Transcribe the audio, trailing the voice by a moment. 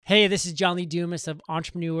Hey, this is John Lee Dumas of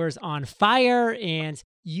Entrepreneurs on Fire, and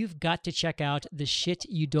you've got to check out the Shit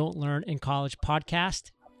You Don't Learn in College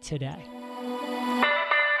podcast today.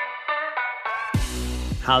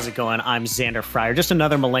 How's it going? I'm Xander Fryer, just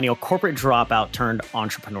another millennial corporate dropout turned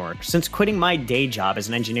entrepreneur. Since quitting my day job as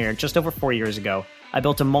an engineer just over 4 years ago, I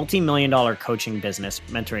built a multi-million-dollar coaching business,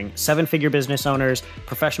 mentoring seven-figure business owners,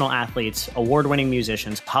 professional athletes, award-winning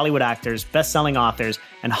musicians, Hollywood actors, best-selling authors,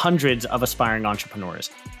 and hundreds of aspiring entrepreneurs.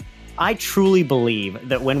 I truly believe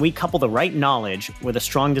that when we couple the right knowledge with a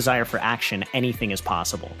strong desire for action, anything is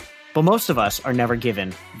possible. But most of us are never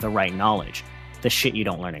given the right knowledge, the shit you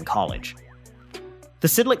don't learn in college. The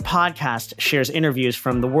Sidlick podcast shares interviews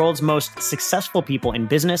from the world's most successful people in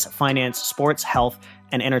business, finance, sports, health,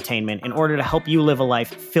 and entertainment in order to help you live a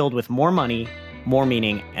life filled with more money, more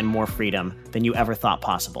meaning, and more freedom than you ever thought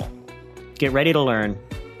possible. Get ready to learn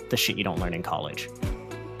the shit you don't learn in college.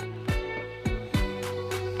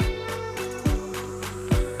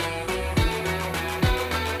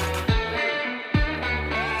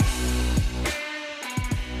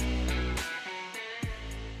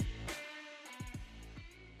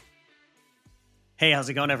 Hey, how's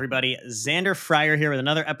it going, everybody? Xander Fryer here with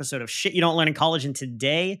another episode of Shit You Don't Learn in College. And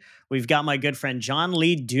today, we've got my good friend John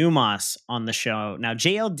Lee Dumas on the show. Now,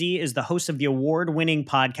 JLD is the host of the award-winning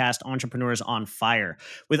podcast Entrepreneurs on Fire.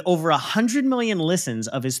 With over 100 million listens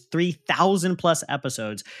of his 3,000-plus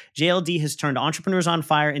episodes, JLD has turned Entrepreneurs on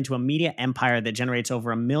Fire into a media empire that generates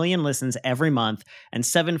over 1 million listens every month and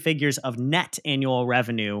 7 figures of net annual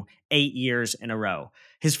revenue 8 years in a row.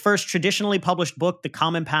 His first traditionally published book, The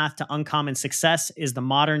Common Path to Uncommon Success, is the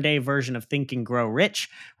modern-day version of Think and Grow Rich,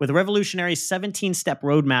 with a revolutionary 17-step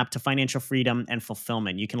roadmap to financial freedom and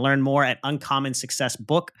fulfillment. You can learn more at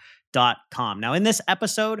uncommonsuccessbook.com. Now, in this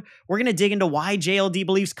episode, we're going to dig into why JLD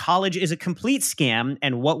believes college is a complete scam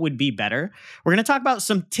and what would be better. We're going to talk about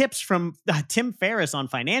some tips from Tim Ferriss on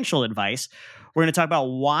financial advice. We're going to talk about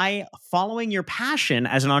why following your passion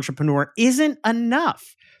as an entrepreneur isn't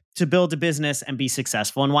enough to build a business and be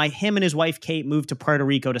successful, and why him and his wife, Kate, moved to Puerto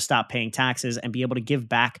Rico to stop paying taxes and be able to give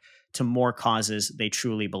back to more causes they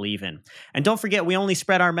truly believe in. And don't forget, we only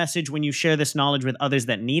spread our message when you share this knowledge with others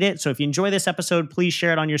that need it. So if you enjoy this episode, please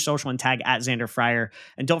share it on your social and tag at Xander Fryer.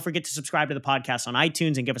 And don't forget to subscribe to the podcast on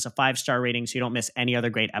iTunes and give us a 5-star rating so you don't miss any other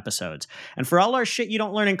great episodes. And for all our Shit You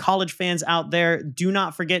Don't Learn in College fans out there, do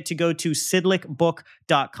not forget to go to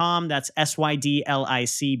sydlicbook.com. That's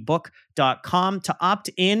SYDLIC book.com to opt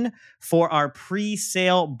in for our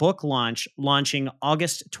pre-sale book launching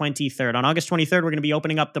August 23rd. On August 23rd, we're going to be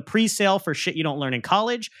opening up the pre-sale for Shit You Don't Learn in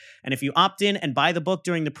College. And if you opt in and buy the book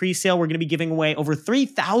during the pre-sale, we're going to be giving away over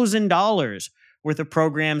 $3,000 worth of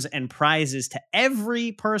programs and prizes to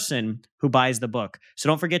every person who buys the book. So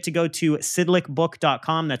don't forget to go to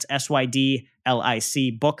sydlicbook.com. That's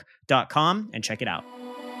SYDLIC book.com and check it out.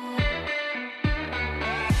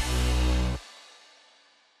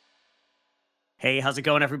 Hey, how's it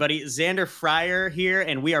going, everybody? Xander Fryer here,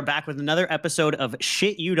 and we are back with another episode of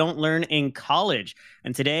Shit You Don't Learn in College.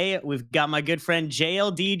 And today, we've got my good friend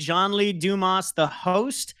JLD, John Lee Dumas, the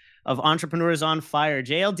host of Entrepreneurs on Fire.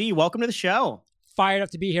 JLD, welcome to the show. Fired up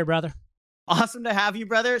to be here, brother. Awesome to have you,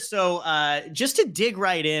 brother. So just to dig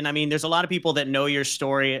right in, I mean, there's a lot of people that know your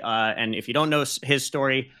story. And if you don't know his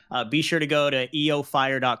story, be sure to go to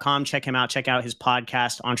eofire.com. Check him out. Check out his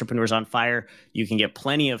podcast, Entrepreneurs on Fire. You can get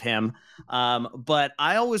plenty of him. But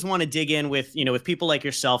I always want to dig in with people like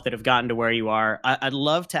yourself that have gotten to where you are. I'd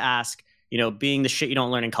love to ask, being the Shit You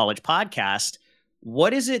Don't Learn in College podcast,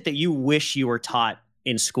 what is it that you wish you were taught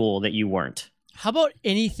in school that you weren't? How about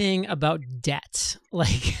anything about debt?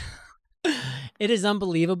 Like... It is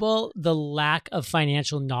unbelievable the lack of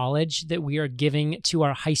financial knowledge that we are giving to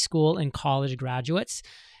our high school and college graduates.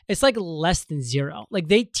 It's like less than zero. Like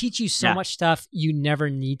they teach you so much stuff you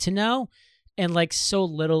never need to know, and like so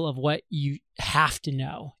little of what you have to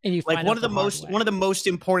know. And you find one of the most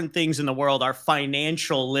important things in the world, our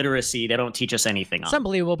financial literacy. They don't teach us anything on. It's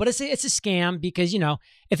unbelievable, but it's a scam because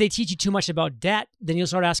if they teach you too much about debt, then you'll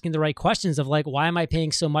start asking the right questions of like, why am I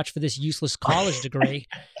paying so much for this useless college degree?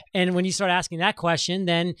 And when you start asking that question,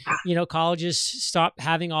 then colleges stop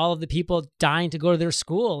having all of the people dying to go to their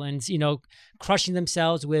school and crushing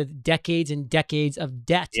themselves with decades and decades of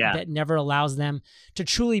debt that never allows them to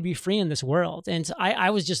truly be free in this world. And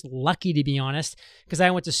I was just lucky, to be honest, because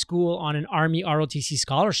I went to school on an Army ROTC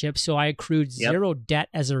scholarship, so I accrued zero debt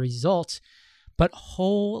as a result. But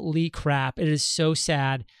holy crap, it is so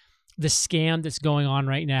sad, the scam that's going on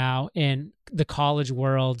right now in the college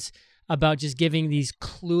world about just giving these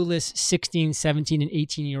clueless 16, 17, and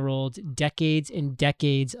 18-year-olds decades and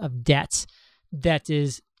decades of debt that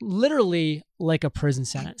is literally like a prison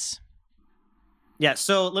sentence. Yeah.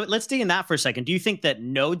 So let's dig in that for a second. Do you think that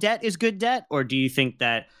no debt is good debt, or do you think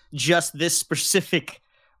that just this specific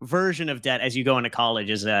version of debt as you go into college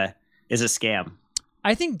is a scam?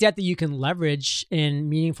 I think debt that you can leverage in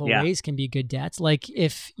meaningful ways can be good debts. Like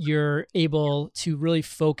if you're able to really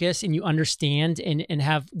focus and you understand and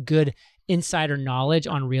have good insider knowledge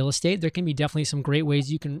on real estate, there can be definitely some great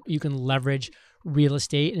ways you can leverage real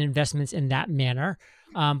estate and investments in that manner,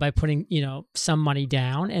 by putting, some money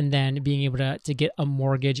down and then being able to get a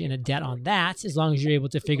mortgage and a debt on that, as long as you're able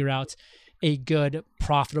to figure out a good,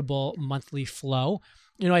 profitable monthly flow.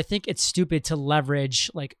 I think it's stupid to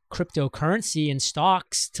leverage like cryptocurrency and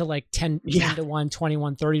stocks to like 10 to 1,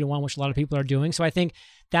 21, 30 to 1, which a lot of people are doing. So I think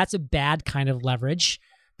that's a bad kind of leverage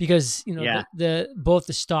because, both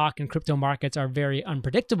the stock and crypto markets are very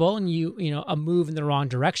unpredictable, and a move in the wrong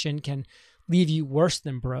direction can leave you worse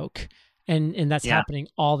than broke. And that's happening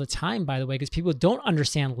all the time, by the way, because people don't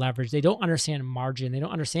understand leverage. They don't understand margin. They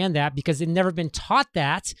don't understand that because they've never been taught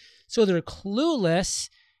that. So they're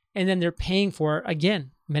clueless. And then they're paying for it,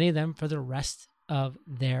 again, many of them for the rest of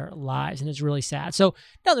their lives. And it's really sad. So,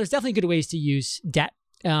 no, there's definitely good ways to use debt.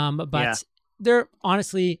 But they're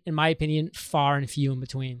honestly, in my opinion, far and few in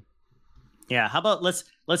between. Yeah. How about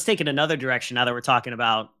let's take it another direction now that we're talking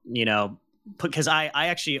about, because I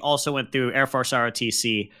actually also went through Air Force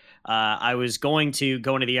ROTC. I was going to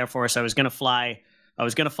go into the Air Force. I was going to fly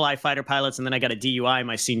fighter pilots, and then I got a DUI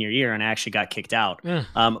my senior year, and I actually got kicked out.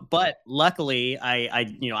 But luckily,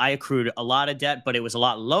 I accrued a lot of debt, but it was a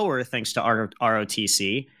lot lower thanks to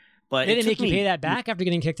ROTC. But they didn't make you pay that back after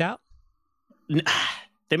getting kicked out?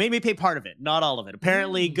 They made me pay part of it, not all of it.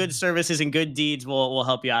 Apparently, good services and good deeds will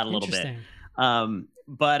help you out a little bit.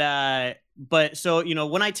 But so,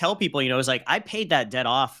 when I tell people, it's like I paid that debt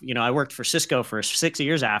off. I worked for Cisco for 6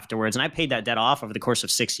 years afterwards, and I paid that debt off over the course of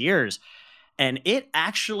 6 years. And it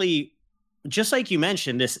actually, just like you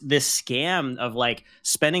mentioned, this scam of like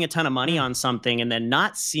spending a ton of money on something and then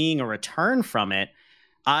not seeing a return from it.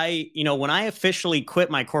 When I officially quit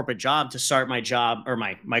my corporate job to start my job or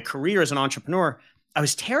my career as an entrepreneur, I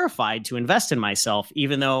was terrified to invest in myself,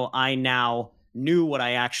 even though I now knew what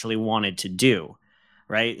I actually wanted to do.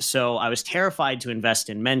 Right. So I was terrified to invest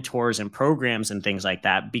in mentors and programs and things like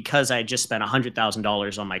that because I just spent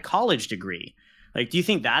 $100,000 on my college degree. Like, do you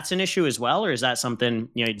think that's an issue as well? Or is that something,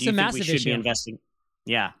 do you think we should be investing?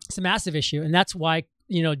 Yeah. It's a massive issue. And that's why,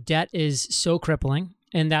 debt is so crippling.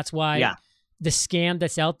 And that's why the scam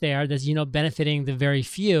that's out there that's, benefiting the very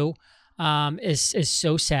few is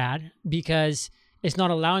so sad, because it's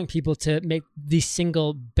not allowing people to make the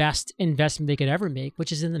single best investment they could ever make,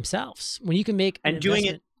 which is in themselves. When you can make doing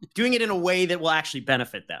it in a way that will actually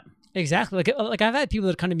benefit them. Exactly. Like I've had people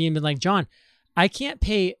that come to me and been like, John, I can't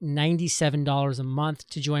pay $97 a month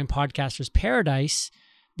to join Podcasters Paradise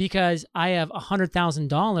because I have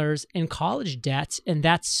 $100,000 in college debt, and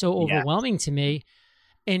that's so overwhelming to me.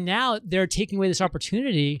 And now they're taking away this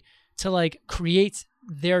opportunity to like create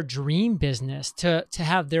their dream business, to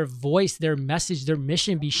have their voice, their message, their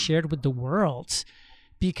mission be shared with the world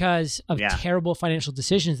because of terrible financial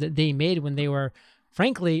decisions that they made when they were,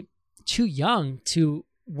 frankly, too young to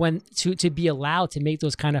be allowed to make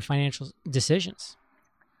those kind of financial decisions.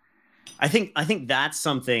 I think that's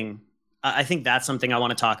something. I think that's something I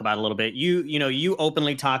want to talk about a little bit. You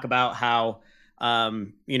openly talk about how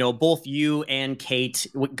both you and Kate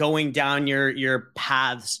going down your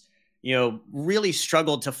paths, really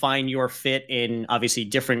struggled to find your fit in obviously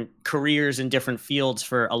different careers and different fields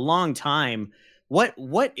for a long time. What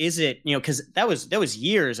is it? Because that was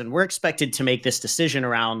years, and we're expected to make this decision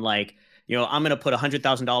around like, I'm going to put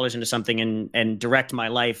 $100,000 into something and direct my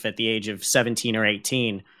life at the age of 17 or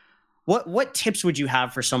 18. What tips would you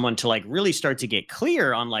have for someone to like really start to get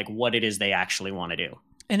clear on like what it is they actually want to do?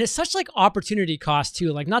 And it's such like opportunity cost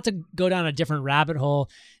too, like not to go down a different rabbit hole,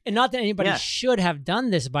 and not that anybody should have done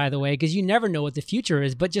this, by the way, because you never know what the future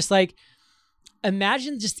is, but just like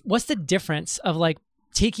imagine just what's the difference of like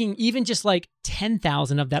taking even just like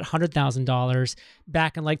 10,000 of that $100,000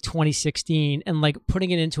 back in like 2016 and like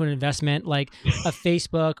putting it into an investment like a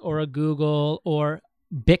Facebook or a Google or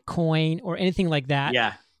Bitcoin or anything like that.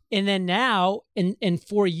 Yeah. And then now in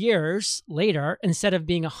 4 years later, instead of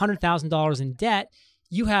being $100,000 in debt,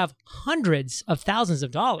 you have hundreds of thousands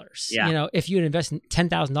of dollars. Yeah. If you invest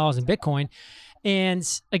 $10,000 in Bitcoin. And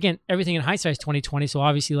again, everything in hindsight is 2020. So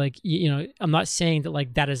obviously, like, I'm not saying that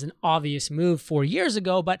like that is an obvious move 4 years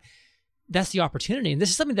ago, but that's the opportunity. And this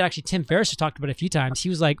is something that actually Tim Ferriss has talked about a few times. He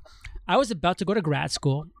was like, I was about to go to grad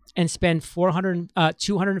school and spend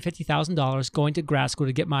 $250,000 going to grad school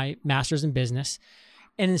to get my master's in business.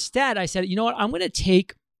 And instead I said, you know what, I'm going to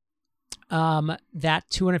take that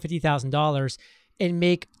 $250,000 and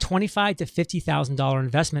make $25,000 to $50,000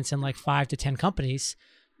 investments in like 5 to 10 companies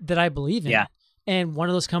that I believe in. Yeah. And one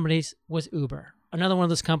of those companies was Uber. Another one of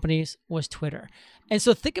those companies was Twitter. And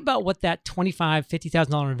so think about what that $25,000,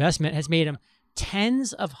 $50,000 investment has made him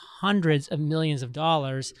tens of hundreds of millions of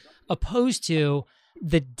dollars, opposed to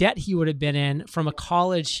the debt he would have been in from a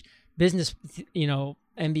college business,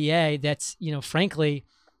 MBA that's, frankly,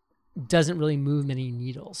 doesn't really move many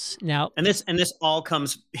needles. Now, and this all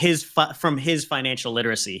comes from his financial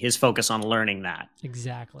literacy, his focus on learning that.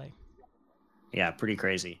 Exactly. Yeah, pretty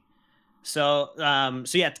crazy. So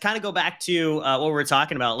yeah, to kind of go back to what we were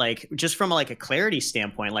talking about, like just from like a clarity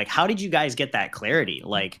standpoint, like how did you guys get that clarity?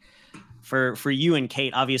 Like for you and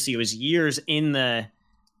Kate, obviously it was years in the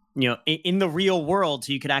real world,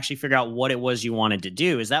 so you could actually figure out what it was you wanted to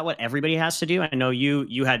do. Is that what everybody has to do? I know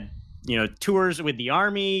you had tours with the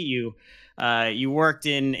Army. You worked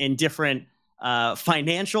in different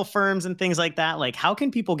financial firms and things like that. Like, how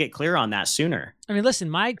can people get clear on that sooner? I mean, listen,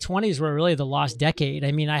 my 20s were really the lost decade.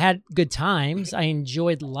 I mean, I had good times. I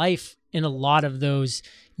enjoyed life in a lot of those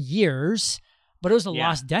years, but it was a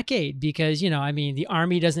lost decade because, the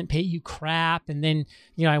Army doesn't pay you crap. And then,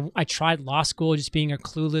 I tried law school just being a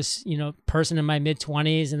clueless, person in my mid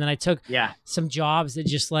 20s. And then I took some jobs that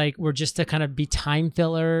just were just to kind of be time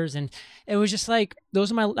fillers. And it was just like,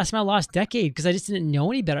 that's my lost decade because I just didn't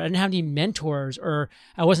know any better. I didn't have any mentors, or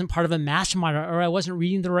I wasn't part of a mastermind, or I wasn't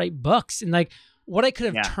reading the right books. And what I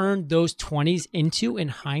could have turned those 20s into in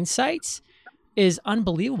hindsight is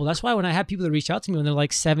unbelievable. That's why when I have people that reach out to me when they're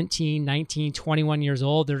like 17, 19, 21 years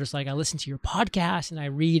old, they're just like, I listen to your podcast and I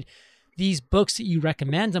read these books that you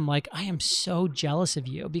recommend. I'm like, I am so jealous of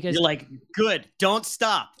you because you're like, good, don't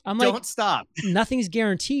stop. Don't stop. Nothing's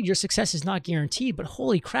guaranteed. Your success is not guaranteed, but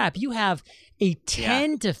holy crap, you have a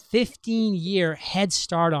 10 to 15 year head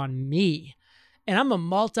start on me. And I'm a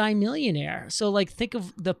multi-millionaire. So think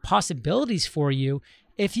of the possibilities for you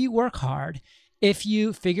if you work hard, if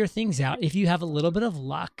you figure things out, if you have a little bit of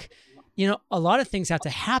luck. A lot of things have to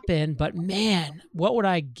happen, but man, what would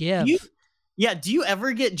I give? Do you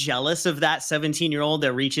ever get jealous of that 17-year-old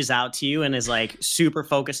that reaches out to you and is like super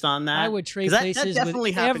focused on that? I would trade places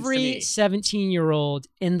with every 17-year-old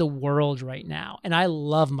in the world right now. And I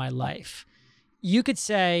love my life. You could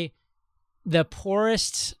say the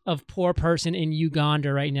poorest of poor person in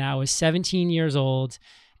Uganda right now is 17 years old.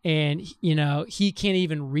 And, he can't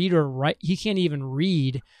even read or write. He can't even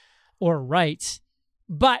read or write.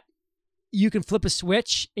 But you can flip a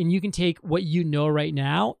switch and you can take what you know right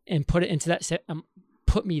now and put it into that.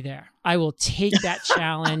 Put me there. I will take that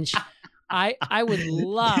challenge. I would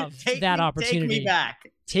love that opportunity. Take me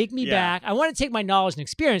back. Take me back. I want to take my knowledge and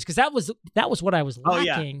experience because that was what I was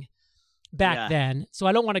lacking back then. So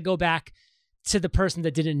I don't want to go back to the person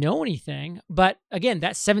that didn't know anything. But again,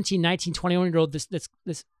 that 17, 19, 21-year-old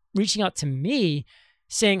that's reaching out to me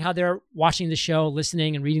saying how they're watching the show,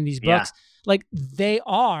 listening and reading these books, they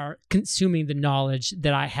are consuming the knowledge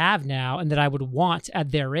that I have now and that I would want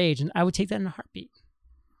at their age. And I would take that in a heartbeat.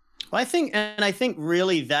 Well, I think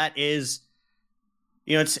really that is,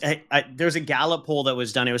 there's a Gallup poll that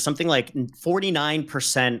was done. It was something like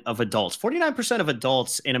 49% of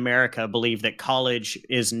adults in America believe that college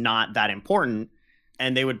is not that important,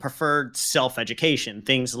 and they would prefer self-education.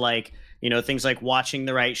 Things like watching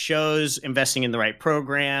the right shows, investing in the right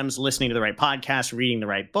programs, listening to the right podcasts, reading the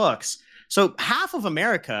right books. So half of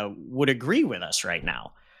America would agree with us right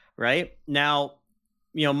now, right? Now,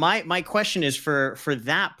 my question is for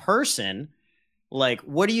that person,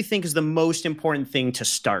 what do you think is the most important thing to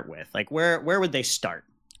start with? Where would they start?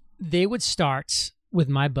 They would start with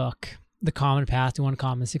my book, The Common Path to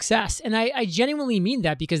Uncommon Success. And I genuinely mean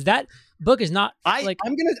that because that book is not I'm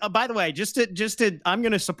going to, by the way, I'm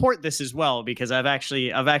going to support this as well because I've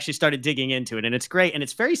actually started digging into it and it's great. And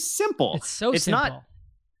it's very simple. It's simple.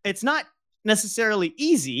 It's not necessarily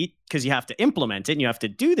easy because you have to implement it and you have to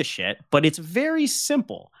do the shit, but it's very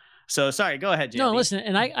simple. So sorry, go ahead, JLD. No, listen,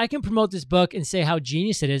 and I can promote this book and say how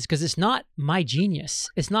genius it is because it's not my genius.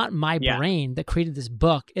 It's not my brain that created this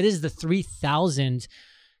book. It is the 3,000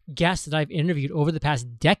 guests that I've interviewed over the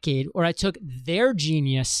past decade, where I took their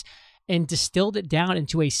genius and distilled it down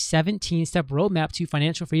into a 17-step roadmap to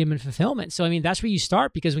financial freedom and fulfillment. So, I mean, that's where you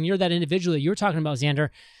start because when you're that individual that you're talking about, Xander,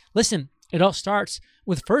 listen, it all starts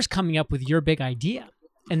with first coming up with your big idea.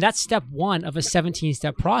 And that's step one of a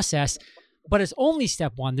 17-step process. But it's only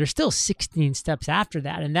step one. There's still 16 steps after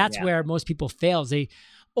that. And that's where most people fail. They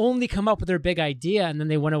only come up with their big idea and then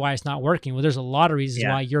they wonder why it's not working. Well, there's a lot of reasons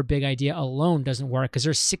why your big idea alone doesn't work because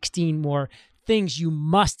there's 16 more things you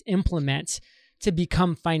must implement to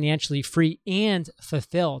become financially free and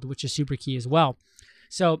fulfilled, which is super key as well.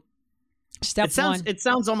 So it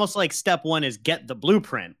sounds almost like step one is get the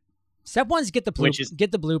blueprint. Step one is get the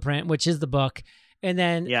blueprint, which is the book. And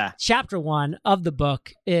then chapter 1 of the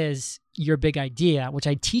book is your big idea, which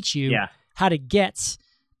I teach you how to get.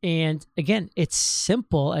 And again, it's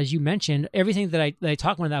simple, as you mentioned. Everything that I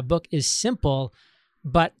talk about in that book is simple,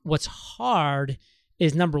 but what's hard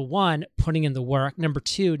is number 1, putting in the work. Number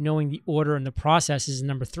 2, knowing the order and the processes. And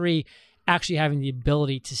number 3, actually having the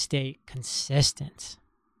ability to stay consistent.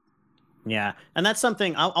 Yeah. And that's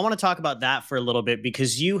something I want to talk about that for a little bit,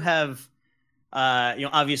 because you have,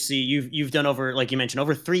 obviously you've done over, like you mentioned,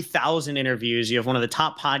 over 3,000 interviews. You have one of the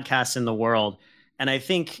top podcasts in the world. And I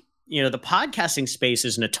think, the podcasting space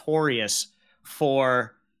is notorious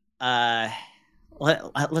for,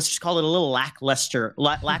 let's just call it a little lackluster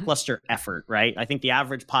effort, right? I think the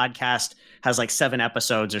average podcast has like 7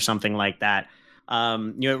 episodes or something like that.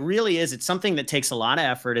 It really is. It's something that takes a lot of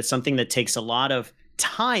effort. It's something that takes a lot of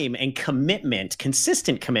time and commitment,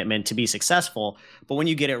 consistent commitment to be successful. But when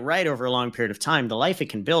you get it right over a long period of time, the life it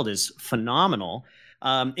can build is phenomenal.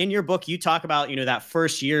 In your book, you talk about, that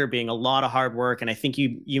first year being a lot of hard work. And I think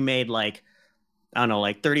you made like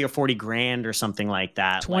 30 or 40 grand or something like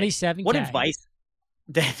that. 27K. What advice?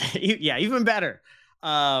 Yeah, even better.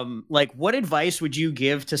 What advice would you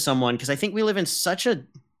give to someone? Because I think we live in such a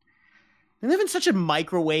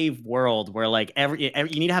microwave world where like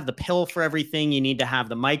you need to have the pill for everything. You need to have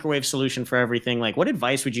the microwave solution for everything. Like, what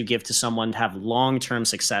advice would you give to someone to have long-term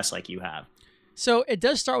success like you have? So it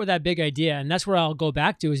does start with that big idea. And that's where I'll go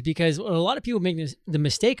back to, is because what a lot of people make the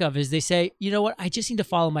mistake of is they say, you know what, I just need to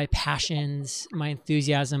follow my passions, my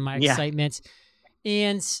enthusiasm, my excitement.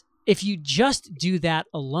 And if you just do that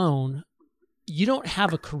alone, you don't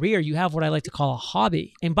have a career. You have what I like to call a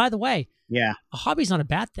hobby. And by the way, a hobby is not a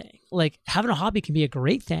bad thing. Like, having a hobby can be a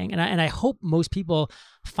great thing. And I hope most people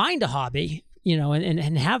find a hobby,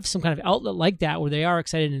 and have some kind of outlet like that where they are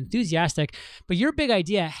excited and enthusiastic. But your big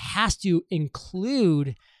idea has to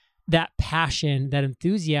include that passion, that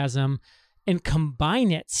enthusiasm, and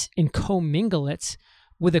combine it and commingle it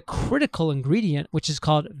with a critical ingredient, which is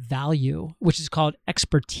called value, which is called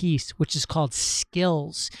expertise, which is called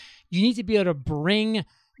skills. You need to be able to bring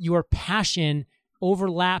your passion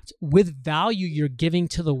overlapped with value you're giving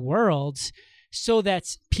to the world, so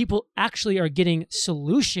that people actually are getting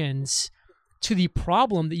solutions to the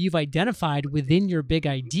problem that you've identified within your big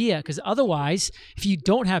idea. Because otherwise, if you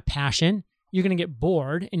don't have passion, you're going to get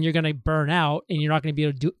bored and you're going to burn out, and you're not going to be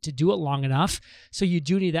able to do it long enough. So you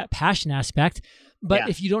do need that passion aspect. But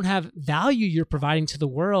if you don't have value you're providing to the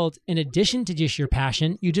world, in addition to just your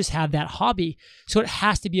passion, you just have that hobby. So it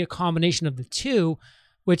has to be a combination of the two,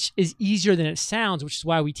 which is easier than it sounds, which is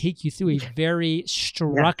why we take you through a very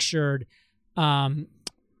structured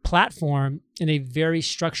platform and a very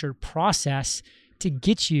structured process to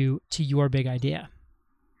get you to your big idea.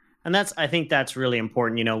 And I think that's really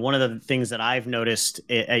important. One of the things that I've noticed,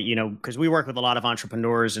 because we work with a lot of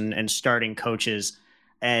entrepreneurs and starting coaches.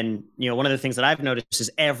 And, one of the things that I've noticed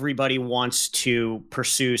is everybody wants to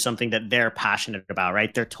pursue something that they're passionate about,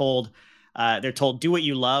 right? They're told, do what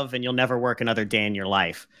you love and you'll never work another day in your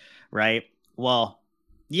life, right? Well,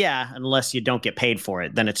 yeah, unless you don't get paid for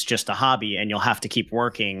it, then it's just a hobby and you'll have to keep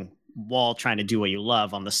working while trying to do what you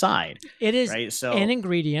love on the side. It is right? an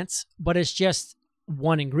ingredient, but it's just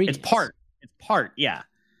one ingredient. It's part, yeah.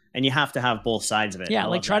 And you have to have both sides of it. Yeah,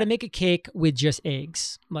 like try to make a cake with just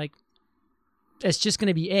eggs. Like, it's just going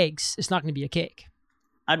to be eggs. It's not going to be a cake.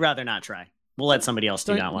 I'd rather not try. We'll let somebody else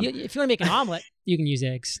do that one. If you want to make an omelet, you can use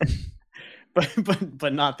eggs.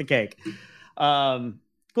 but not the cake.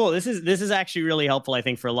 Cool. This is actually really helpful, I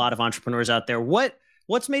think, for a lot of entrepreneurs out there.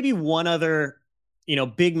 What's maybe one other,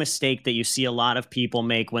 big mistake that you see a lot of people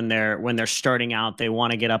make when they're starting out? They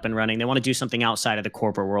want to get up and running. They want to do something outside of the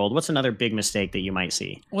corporate world. What's another big mistake that you might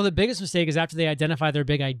see? Well, the biggest mistake is after they identify their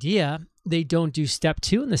big idea, they don't do step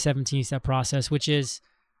 2 in the 17-step process, which is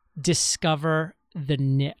discover the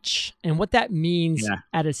niche. And what that means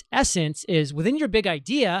at its essence is, within your big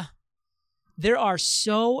idea, there are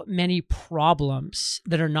so many problems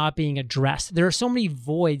that are not being addressed. There are so many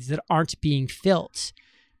voids that aren't being filled.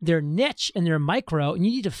 They're niche and they're micro, and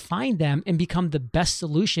you need to find them and become the best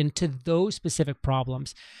solution to those specific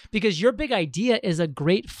problems. Because your big idea is a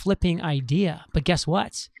great flipping idea. But guess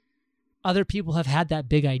what? Other people have had that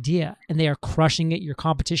big idea and they are crushing it. Your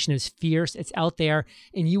competition is fierce. It's out there,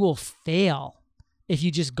 and you will fail if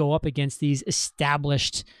you just go up against these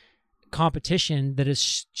established competition that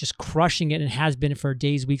is just crushing it and has been for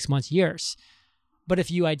days, weeks, months, years. But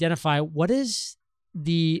if you identify what is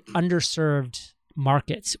the underserved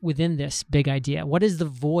markets within this big idea? What is the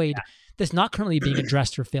void that's not currently being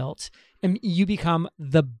addressed or filled? And you become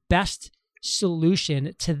the best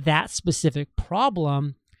solution to that specific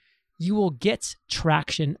problem. You will get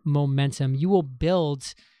traction, momentum. You will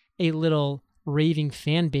build a little raving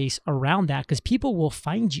fan base around that, because people will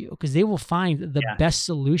find you, because they will find the best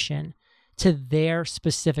solution to their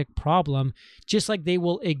specific problem, just like they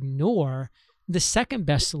will ignore the second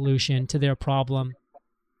best solution to their problem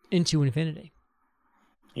into infinity.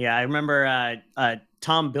 Yeah, I remember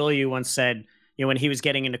Tom Bilyeu once said, when he was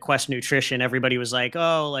getting into Quest Nutrition, everybody was like,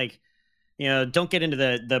 oh, like, don't get into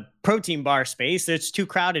the protein bar space. It's too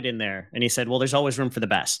crowded in there. And he said, well, there's always room for the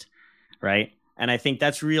best, right? And I think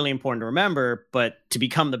that's really important to remember. But to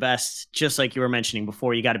become the best, just like you were mentioning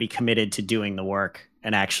before, you got to be committed to doing the work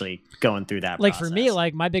and actually going through that like process. For me,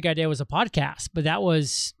 like my big idea was a podcast, but that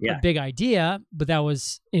was a big idea, but that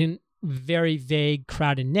was in very vague,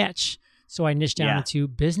 crowded niche. So I niched down into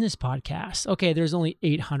business podcasts. Okay, there's only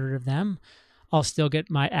 800 of them. I'll still get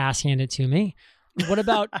my ass handed to me. What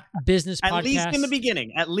about business podcasts? At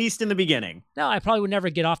least in the beginning. No, I probably would never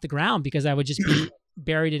get off the ground because I would just be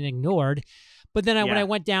buried and ignored. But then when I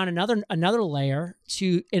went down another layer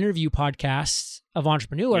to interview podcasts of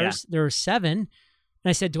entrepreneurs, there were 7. And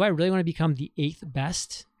I said, do I really want to become the 8th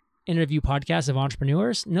best interview podcast of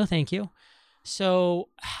entrepreneurs? No, thank you. So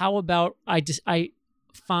how about I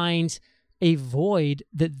find a void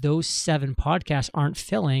that those 7 podcasts aren't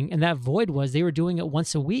filling. And that void was they were doing it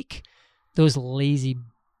once a week. Those lazy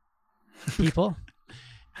people.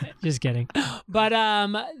 Just kidding. But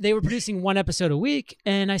they were producing 1 episode a week.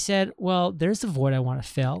 And I said, well, there's the void I want to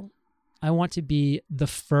fill. I want to be the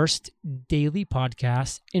first daily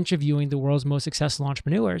podcast interviewing the world's most successful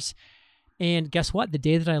entrepreneurs. And guess what? The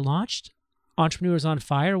day that I launched, Entrepreneurs on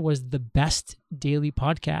Fire was the best daily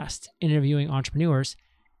podcast interviewing entrepreneurs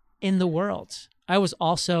in the world. I was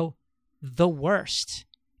also the worst.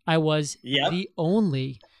 I was the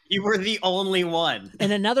only. You were the only one.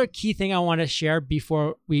 And another key thing I want to share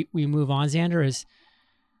before we move on, Xander, is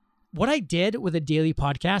what I did with a daily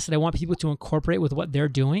podcast that I want people to incorporate with what they're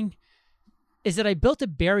doing is that I built a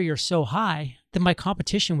barrier so high that my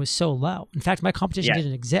competition was so low. In fact, my competition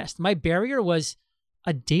didn't exist. My barrier was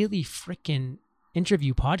a daily freaking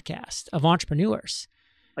interview podcast of entrepreneurs.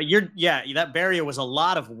 That barrier was a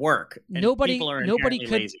lot of work. Nobody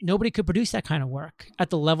could produce that kind of work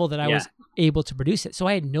at the level that I was able to produce it. So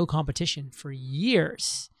I had no competition for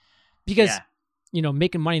years because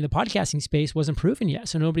making money in the podcasting space wasn't proven yet.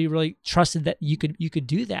 So nobody really trusted that you could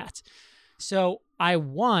do that. So I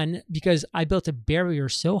won because I built a barrier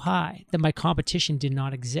so high that my competition did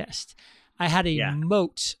not exist. I had a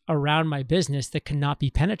moat around my business that could not be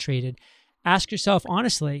penetrated. Ask yourself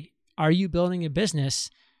honestly, are you building a business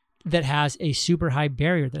that has a super high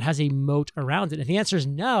barrier, that has a moat around it? If the answer is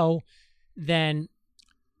no, then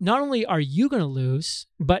not only are you going to lose,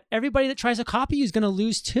 but everybody that tries to copy you is going to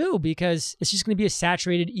lose too, because it's just going to be a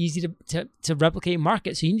saturated, easy to replicate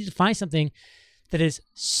market. So you need to find something that is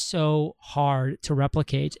so hard to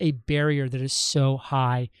replicate, a barrier that is so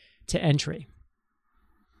high to entry.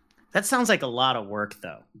 That sounds like a lot of work,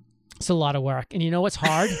 though. It's a lot of work. And you know what's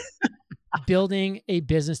hard? Building a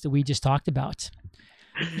business that we just talked about.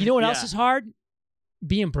 You know what else is hard?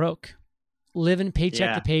 Being broke. Living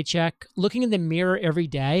paycheck to paycheck. Looking in the mirror every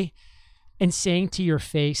day and saying to your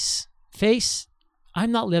face,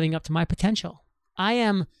 I'm not living up to my potential. I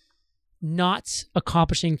am not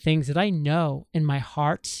accomplishing things that I know in my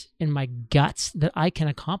heart, in my guts, that I can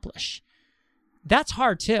accomplish. That's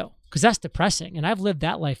hard too, because that's depressing. And I've lived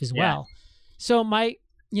that life as well. So my,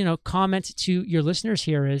 comment to your listeners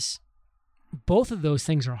here is both of those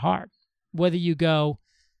things are hard. Whether you go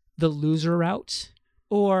the loser route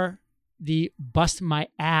or the bust my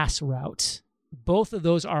ass route, both of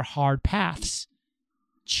those are hard paths.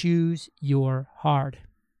 Choose your hard.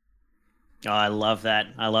 Oh, I love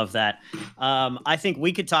that. I think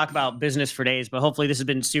we could talk about business for days, but hopefully this has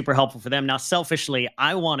been super helpful for them. Now, selfishly,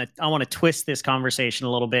 I want to twist this conversation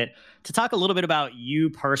a little bit to talk a little bit about you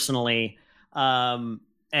personally, and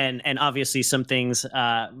obviously some things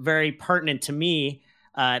very pertinent to me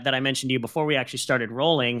that I mentioned to you before we actually started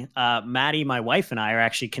rolling. Maddie, my wife, and I are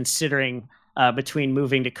actually considering between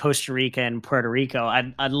moving to Costa Rica and Puerto Rico.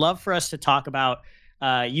 I'd love for us to talk about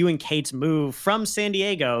you and Kate's move from San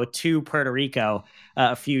Diego to Puerto Rico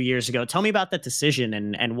a few years ago. Tell me about that decision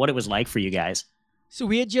and what it was like for you guys. So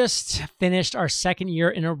we had just finished our 2nd year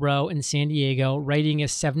in a row in San Diego, writing a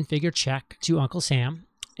 7-figure check to Uncle Sam.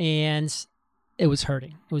 And it was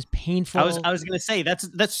hurting. It was painful. I was going to say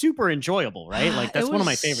that's super enjoyable, right? Like that's It one of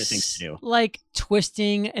my was favorite things to do. like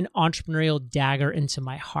twisting an entrepreneurial dagger into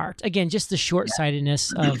my heart. Again, just the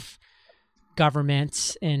short-sightedness of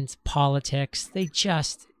government and politics. They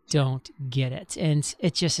just don't get it. And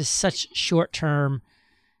it just is such short-term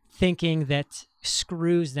thinking that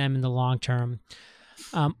screws them in the long term,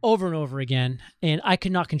 over and over again. And I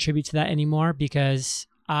could not contribute to that anymore because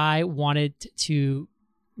I wanted to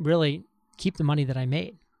really keep the money that I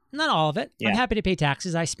made. Not all of it. Yeah. I'm happy to pay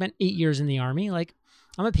taxes. I spent 8 years in the Army. Like,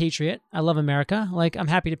 I'm a patriot. I love America. Like, I'm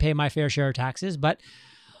happy to pay my fair share of taxes. But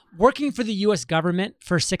working for the U.S. government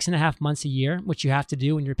for 6.5 months a year, which you have to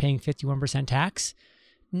do when you're paying 51% tax,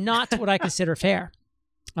 not what I consider fair.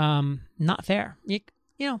 Not fair. You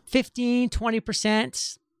know, 15,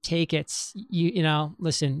 20%, take it. You know,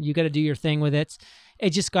 listen, you got to do your thing with it. It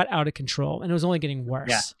just got out of control and it was only getting worse.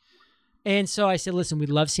 Yeah. And so I said, listen, we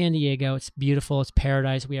love San Diego. It's beautiful. It's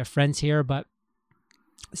paradise. We have friends here, but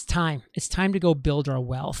it's time. It's time to go build our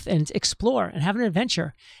wealth and explore and have an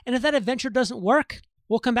adventure. And if that adventure doesn't work,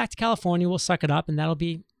 we'll come back to California. We'll suck it up and that'll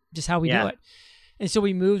be just how we do it. And so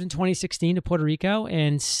we moved in 2016 to Puerto Rico.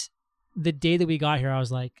 And the day that we got here, I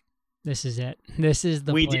was like, this is it. This is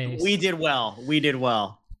the place. We did well. We did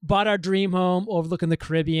well. Bought our dream home overlooking the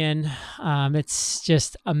Caribbean. It's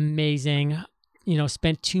just amazing. You know,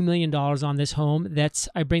 spent $2 million on this home.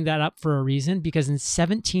 I bring that up for a reason because in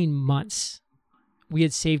 17 months, we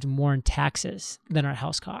had saved more in taxes than our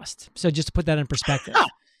house cost. So just to put that in perspective,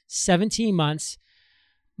 17 months,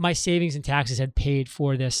 my savings and taxes had paid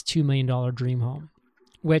for this $2 million dream home,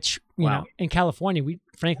 which, you know, in California, we'd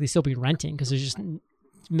frankly still be renting because there's just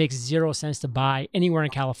makes zero sense to buy anywhere in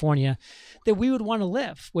California that we would want to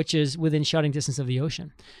live, which is within shouting distance of the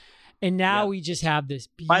ocean. And now we just have this.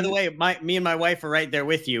 By the way, me and my wife are right there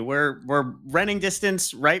with you. We're renting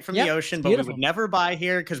distance right from the ocean, but we would never buy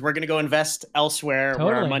here because we're going to go invest elsewhere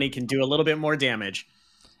where our money can do a little bit more damage.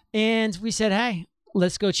 And we said, hey,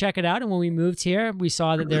 let's go check it out. And when we moved here, we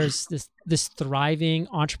saw that there's this thriving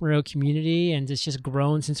entrepreneurial community, and it's just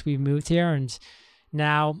grown since we've moved here. And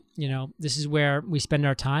now, you know, this is where we spend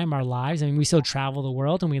our time, our lives. I mean, we still travel the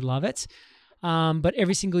world and we love it. But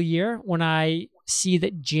every single year when I see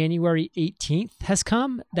that January 18th has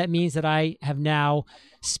come, that means that I have now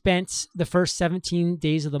spent the first 17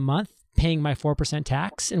 days of the month paying my 4%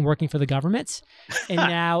 tax and working for the government. And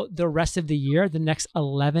now the rest of the year, the next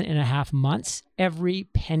 11 and a half months, every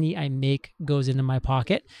penny I make goes into my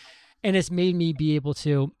pocket. And it's made me be able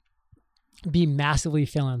to be massively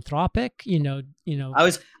philanthropic, you know. I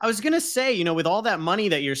was gonna say, you know, with all that money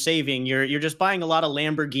that you're saving, you're just buying a lot of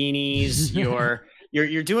Lamborghinis.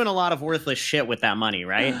 You're doing a lot of worthless shit with that money,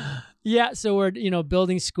 right? Yeah. So we're, you know,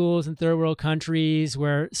 building schools in third world countries.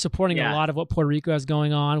 We're supporting a lot of what Puerto Rico has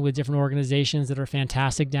going on with different organizations that are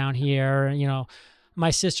fantastic down here. You know, my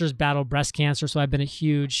sister's battled breast cancer, so I've been a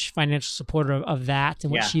huge financial supporter of that and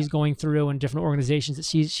what she's going through and different organizations that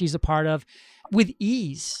she's a part of with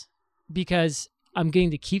ease. Because I'm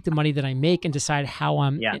getting to keep the money that I make and decide how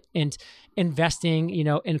I'm investing, you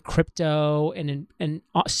know, in crypto and in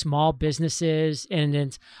small businesses and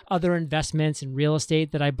in other investments in real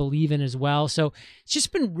estate that I believe in as well. So it's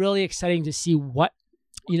just been really exciting to see what,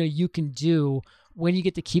 you know, you can do when you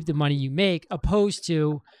get to keep the money you make, opposed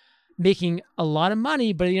to making a lot of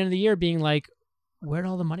money, but at the end of the year being like, where'd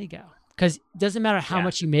all the money go? Because it doesn't matter how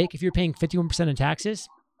much you make. If you're paying 51% in taxes,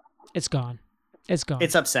 it's gone. It's gone.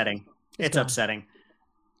 It's upsetting. It's upsetting.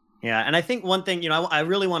 Yeah. And I think one thing, you know, I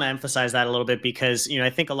really want to emphasize that a little bit because, you know,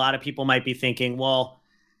 I think a lot of people might be thinking, well,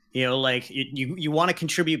 you know, like you want to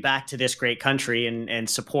contribute back to this great country and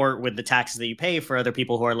support with the taxes that you pay for other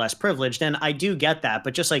people who are less privileged. And I do get that.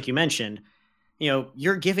 But just like you mentioned, you know,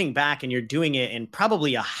 you're giving back and you're doing it in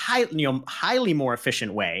probably a highly more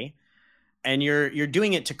efficient way. And you're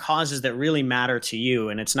doing it to causes that really matter to you.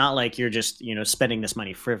 And it's not like you're just, you know, spending this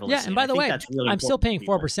money frivolously. Yeah. And by the way, I'm still paying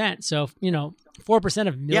 4%. So, you know, 4%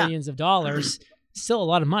 of millions of dollars, still a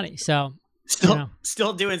lot of money. So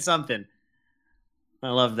still doing something. I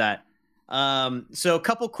love that. So a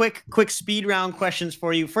couple quick speed round questions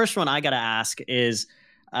for you. First one I got to ask is,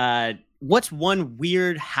 what's one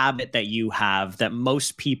weird habit that you have that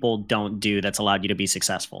most people don't do that's allowed you to be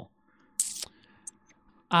successful?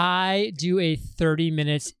 I do a 30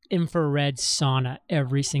 minutes infrared sauna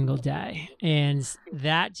every single day. And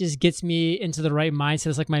that just gets me into the right mindset.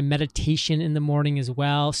 It's like my meditation in the morning as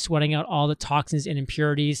well, sweating out all the toxins and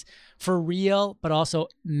impurities for real, but also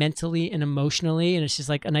mentally and emotionally. And it's just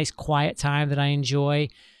like a nice quiet time that I enjoy.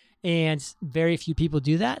 And very few people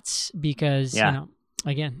do that because, you know,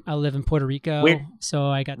 Again, I live in Puerto Rico, so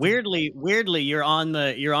I got weirdly, you're on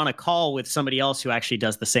a call with somebody else who actually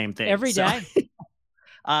does the same thing every day.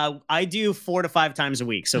 I do 4 to 5 times a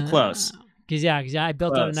week, so close. Because I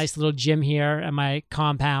built out a nice little gym here at my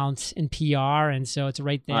compound in PR, and so it's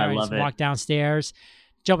right there. I just walk downstairs,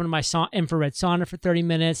 jump into my infrared sauna for 30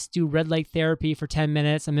 minutes, do red light therapy for 10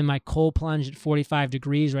 minutes. I'm in my cold plunge at 45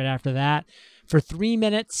 degrees right after that for 3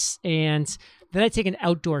 minutes, and then I take an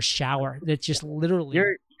outdoor shower that's just literally...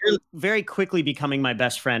 You're very quickly becoming my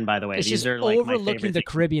best friend, by the way. It's These just are like overlooking the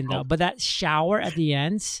Caribbean, though. But that shower at the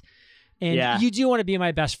end, and you do want to be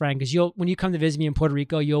my best friend because when you come to visit me in Puerto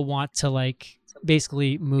Rico, you'll want to like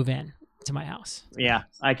basically move in to my house. Yeah,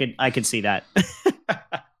 I could see that.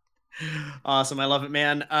 Awesome, I love it,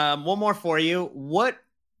 man. One more for you. What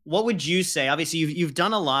would you say? Obviously, you've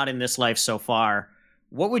done a lot in this life so far.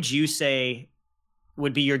 What would you say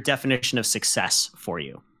would be your definition of success for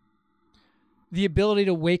you? The ability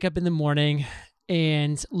to wake up in the morning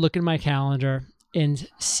and look at my calendar and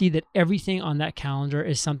see that everything on that calendar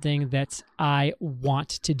is something that I want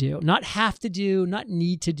to do. Not have to do, not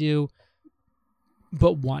need to do,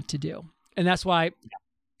 but want to do. And that's why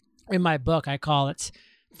in my book, I call it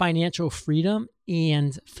financial freedom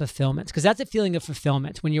and fulfillment, because that's a feeling of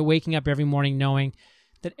fulfillment when you're waking up every morning knowing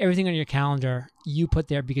that everything on your calendar you put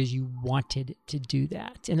there because you wanted to do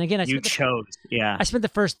that. And again, I spent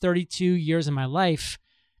the first 32 years of my life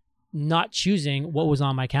not choosing what was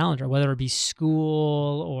on my calendar, whether it be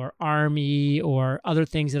school or army or other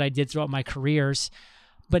things that I did throughout my careers.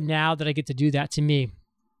 But now that I get to do that, to me,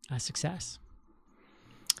 a success.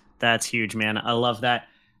 That's huge, man. I love that.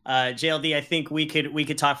 JLD, I think we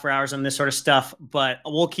could talk for hours on this sort of stuff, but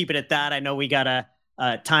we'll keep it at that. I know we got a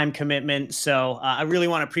time commitment. So I really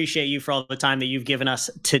want to appreciate you for all the time that you've given us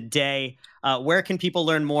today. Where can people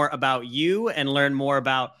learn more about you and learn more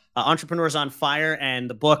about Entrepreneurs on Fire and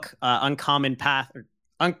the book Uncommon Path?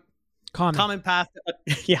 Common Path.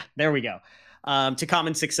 Yeah, there we go. To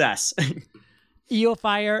common success.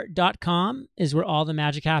 eofire.com is where all the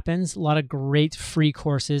magic happens. A lot of great free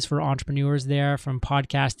courses for entrepreneurs there, from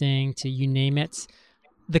podcasting to you name it.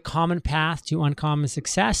 The Common Path to Uncommon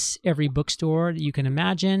Success, every bookstore that you can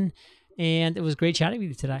imagine. And it was great chatting with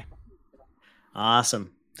you today.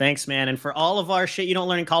 Awesome. Thanks, man. And for all of our Shit You Don't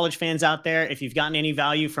Learn in College fans out there, if you've gotten any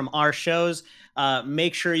value from our shows,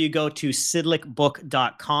 make sure you go to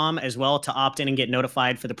sidlickbook.com as well to opt in and get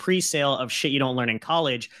notified for the pre-sale of Shit You Don't Learn in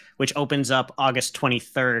College, which opens up August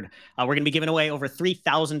 23rd. We're going to be giving away over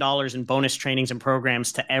 $3,000 in bonus trainings and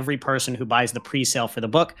programs to every person who buys the pre-sale for the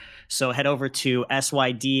book. So head over to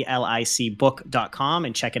sydlicbook.com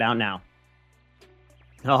and check it out now.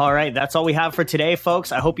 All right, that's all we have for today,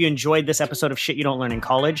 folks. I hope you enjoyed this episode of Shit You Don't Learn in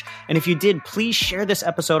College. And if you did, please share this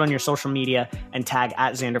episode on your social media and tag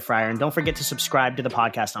 @Xander Fryer. And don't forget to subscribe to the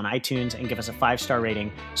podcast on iTunes and give us a 5-star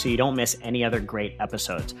rating so you don't miss any other great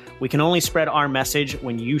episodes. We can only spread our message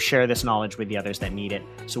when you share this knowledge with the others that need it.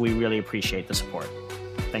 So we really appreciate the support.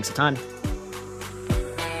 Thanks a ton.